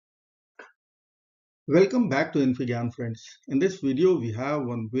Welcome back to infyGyan friends. In this video we have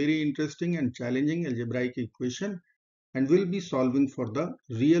one very interesting and challenging algebraic equation and we'll be solving for the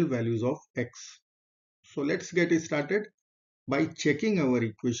real values of x. So let's get started by checking our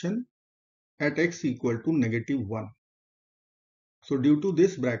equation at x equal to -1. So due to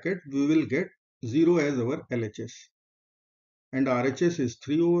this bracket we will get 0 as our LHS and RHS is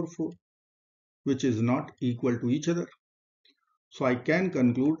 3/4 which is not equal to each other. So I can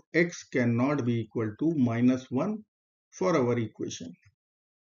conclude x cannot be equal to -1 for our equation.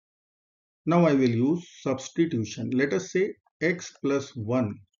 Now I will use substitution. Let us say x plus 1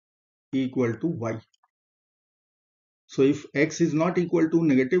 equal to y. So if x is not equal to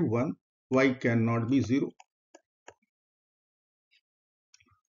 -1, y cannot be 0.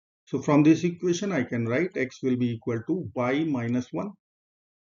 So from this equation I can write x will be equal to y minus 1.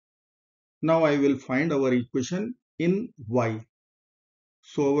 Now I will find our equation in y.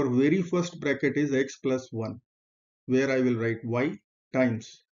 So our very first bracket is x plus 1, where I will write y times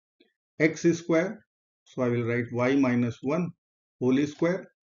x square. So I will write y minus 1 whole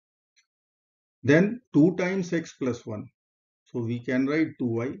square. Then 2 times x plus 1. So we can write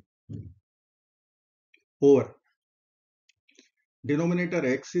 2y over denominator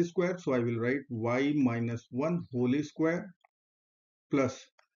x square. So I will write y minus 1 whole square plus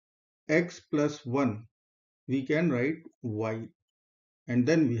x plus 1. We can write y and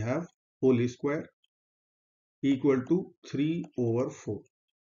then we have whole square equal to 3/4.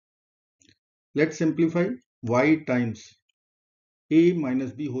 Let's simplify. Y times a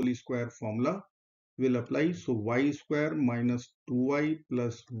minus b whole square formula will apply. So y square minus 2y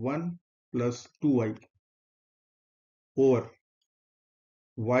plus 1 plus 2y over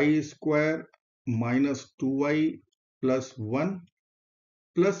y square minus 2y plus 1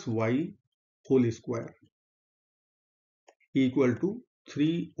 plus y whole square equal to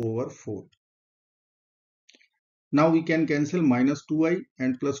 3/4. Now we can cancel minus 2y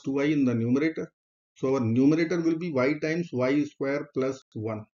and plus 2y in the numerator. So our numerator will be y times y square plus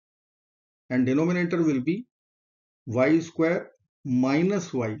 1 and denominator will be y square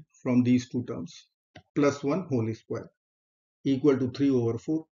minus y from these two terms plus 1 whole square equal to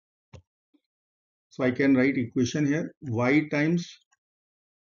 3/4. So I can write equation here y times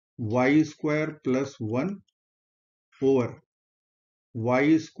y square plus 1 over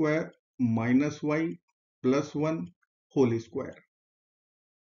y square minus y plus 1 whole square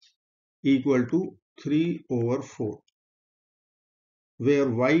equal to 3/4, where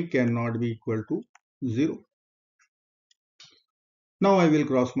y cannot be equal to 0. Now I will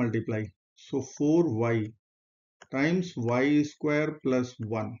cross multiply. So 4y times y square plus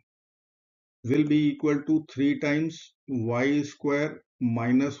 1 will be equal to 3 times y square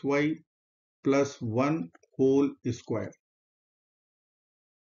minus y plus 1 whole square.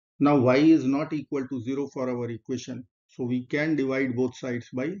 Now y is not equal to 0 for our equation. So we can divide both sides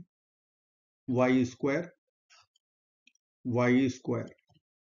by y square.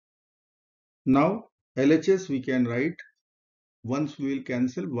 Now LHS we can write, once we will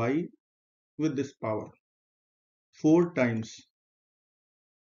cancel y with this power, 4 times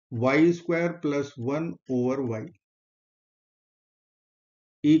y square plus 1 over y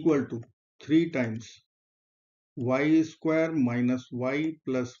equal to 3 times y square minus y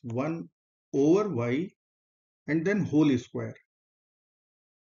plus 1 over y and then whole square.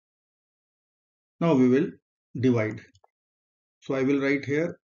 Now we will divide. So I will write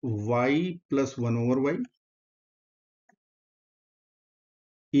here y plus 1 over y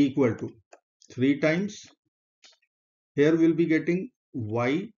equal to 3 times. Here we will be getting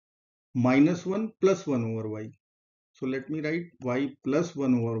y minus 1 plus 1 over y. So let me write y plus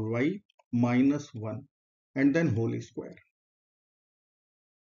 1 over y minus 1 and then whole square.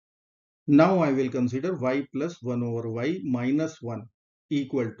 Now I will consider y plus 1 over y minus 1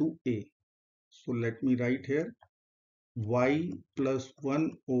 equal to a. So let me write here y plus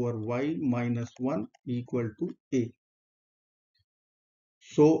 1 over y minus 1 equal to a.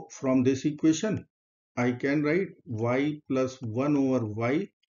 So from this equation I can write y plus 1 over y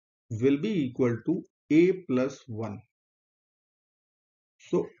will be equal to a plus 1.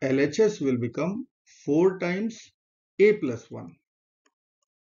 So LHS will become 4 times a plus 1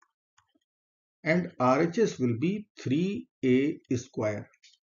 and RHS will be 3a square.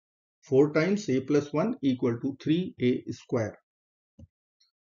 4 times a plus 1 equal to 3a square.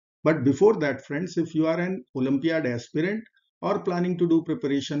 But before that friends, if you are an Olympiad aspirant or planning to do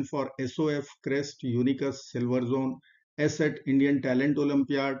preparation for SOF, CREST, Unicus, Silver Zone, ESET, Indian Talent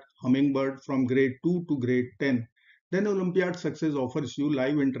Olympiad, Hummingbird from grade 2 to grade 10, then Olympiad Success offers you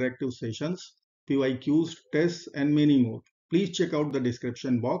live interactive sessions, PYQs, tests and many more. Please check out the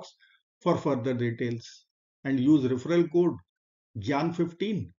description box for further details and use referral code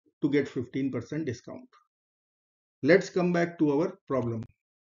GYAN15 to get 15% discount. Let's come back to our problem.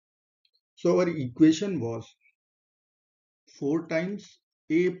 So our equation was 4 times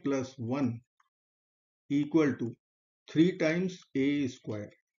a plus 1 equal to 3 times a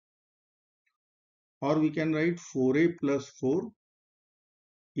square, or we can write 4a plus 4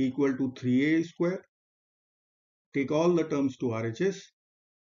 equal to 3a square. Take all the terms to RHS.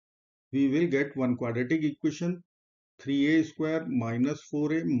 We will get one quadratic equation, 3a square minus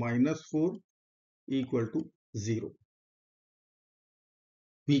 4a minus 4 equal to 0.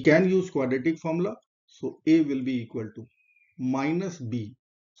 We can use quadratic formula. So a will be equal to minus b.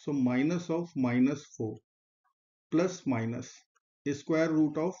 So minus of minus 4 plus minus square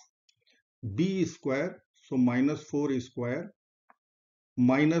root of b square. So minus 4 square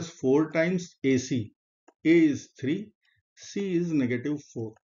minus 4 times AC. A is 3, C is negative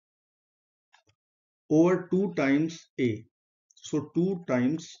 4 over 2 times A. So 2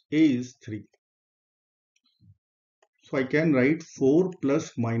 times A is 3. So I can write 4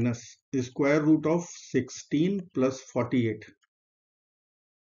 plus minus square root of 16 plus 48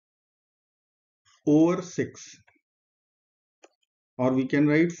 over 6. Or we can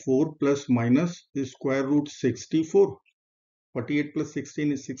write 4 plus minus square root 64. 48 plus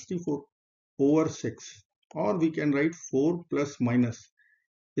 16 is 64 over 6. Or we can write 4 plus minus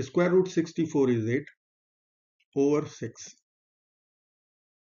square root 64 is 8 over 6.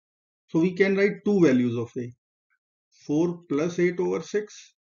 So we can write two values of A. 4 plus 8 over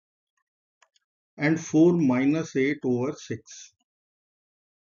 6 and 4 minus 8 over 6,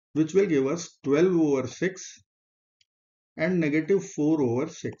 which will give us 12 over 6 and negative 4 over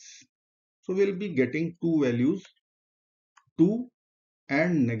 6. So we'll be getting two values, 2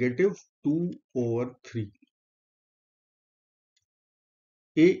 and negative 2 over 3.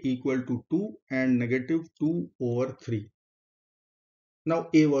 A equal to 2 and negative 2 over 3. Now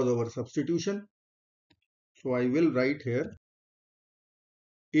A was our substitution. So I will write here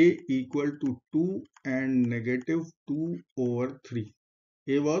A equal to 2 and negative 2 over 3.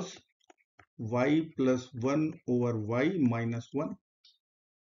 A was y plus 1 over y minus 1.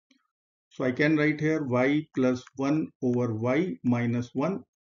 So I can write here y plus 1 over y minus 1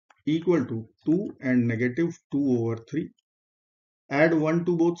 equal to 2 and negative 2 over 3. Add 1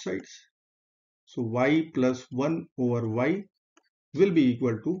 to both sides. So y plus 1 over y will be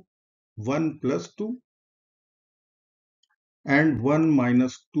equal to 1 plus 2 and 1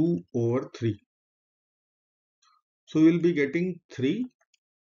 minus 2 over 3. So we will be getting 3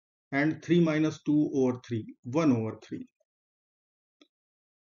 and 3 minus 2 over 3, 1 over 3.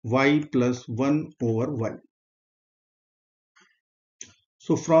 Y plus 1 over y.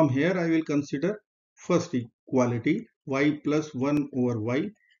 So from here I will consider first equality, y plus 1 over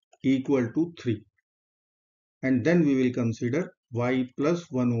y equal to 3. And then we will consider y plus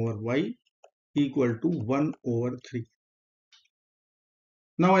 1 over y equal to 1 over 3.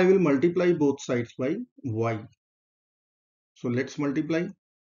 Now I will multiply both sides by y. So let's multiply.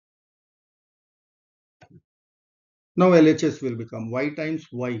 Now LHS will become y times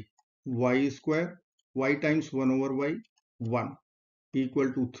y, y square, y times 1 over y, 1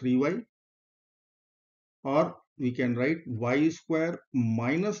 equal to 3y, or we can write y square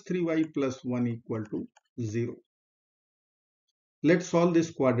minus 3y plus 1 equal to 0. Let's solve this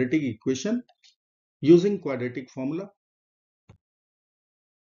quadratic equation using quadratic formula.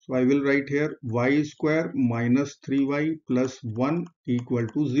 So I will write here y square minus 3y plus 1 equal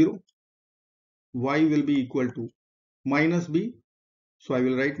to 0. Y will be equal to minus b. So I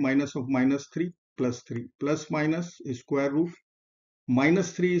will write minus of minus 3 plus minus square root.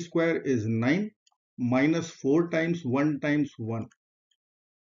 Minus 3 square is 9. Minus 4 times 1 times 1.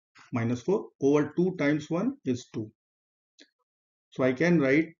 Minus 4 over 2 times 1 is 2. So I can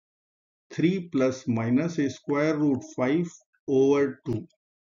write 3 plus minus square root 5 over 2.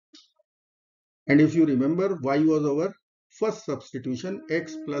 And if you remember, y was our first substitution,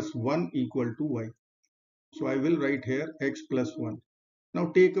 x plus 1 equal to y. So I will write here x plus 1.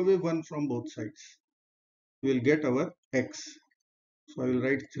 Now take away 1 from both sides. We will get our x. So I will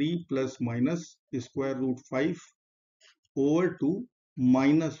write 3 plus minus square root 5 over 2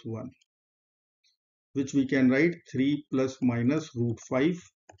 minus 1, which we can write 3 plus minus root 5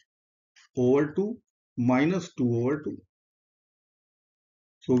 over 2 minus 2 over 2.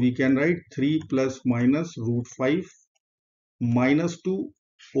 So we can write 3 plus minus root 5 minus 2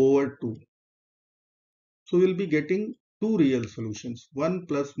 over 2. So we'll be getting two real solutions, 1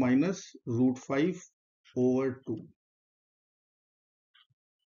 plus minus root 5 over 2.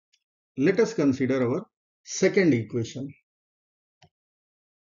 Let us consider our second equation.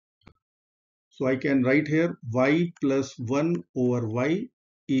 So I can write here y plus 1 over y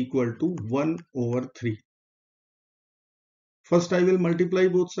equal to 1 over 3. First I will multiply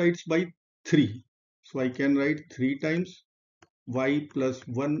both sides by 3. So I can write 3 times y plus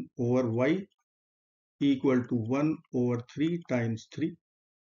 1 over y equal to 1 over 3 times 3.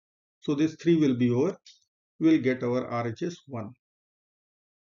 So this 3 will be over. We will get our RHS 1.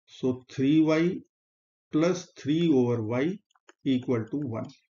 So 3y plus 3 over y equal to 1.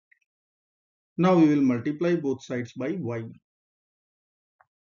 Now we will multiply both sides by y,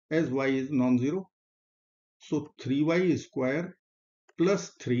 as y is non-zero. So 3y square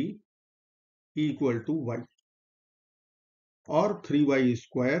plus 3 equal to y, or 3y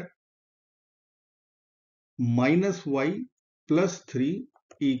square minus y plus 3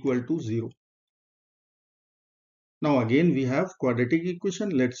 equal to 0. Now again we have quadratic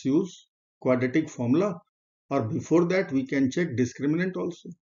equation. Let's use quadratic formula, or before that we can check discriminant also.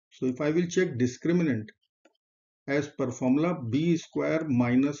 So if I will check discriminant as per formula, b square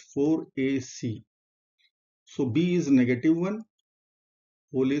minus 4ac. So b is negative 1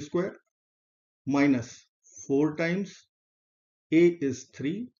 whole square minus 4 times a is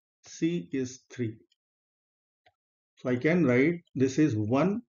 3, c is 3. So I can write this is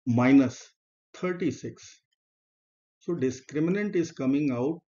 1 minus 36. So discriminant is coming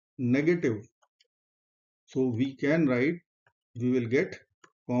out negative. So we can write, we will get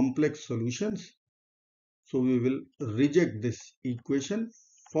complex solutions. So we will reject this equation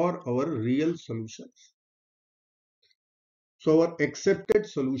for our real solutions. So our accepted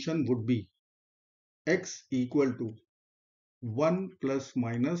solution would be x equal to 1 plus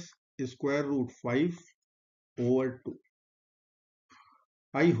minus square root 5 over 2.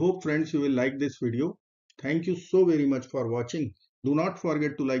 I hope friends you will like this video. Thank you so very much for watching. Do not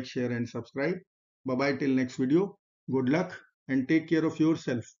forget to like, share and subscribe. Bye bye till next video. Good luck and take care of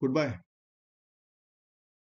yourself. Goodbye.